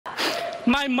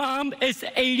My mom is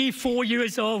 84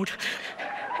 years old,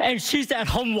 and she's at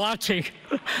home watching.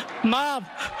 Mom,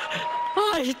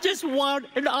 I just want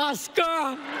an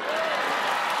Oscar.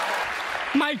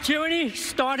 My journey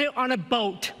started on a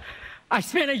boat. I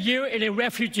spent a year in a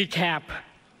refugee camp,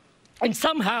 and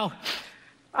somehow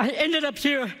I ended up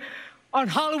here on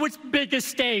Hollywood's biggest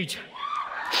stage.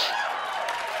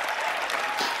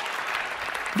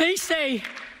 They say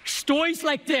stories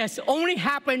like this only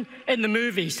happen in the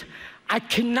movies. I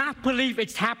cannot believe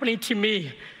it's happening to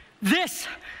me. This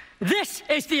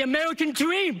is the American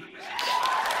dream.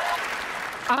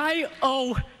 I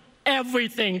owe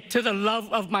everything to the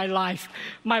love of my life,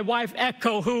 my wife,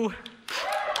 Echo, who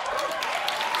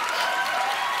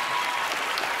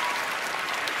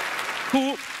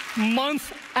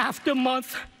month after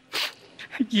month,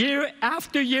 year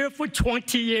after year for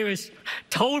 20 years,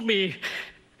 told me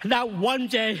that one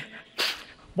day,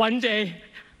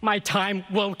 my time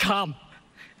will come.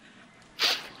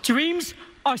 Dreams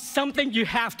are something you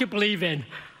have to believe in.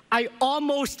 I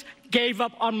almost gave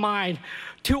up on mine.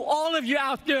 To all of you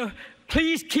out there,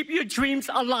 please keep your dreams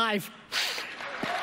alive.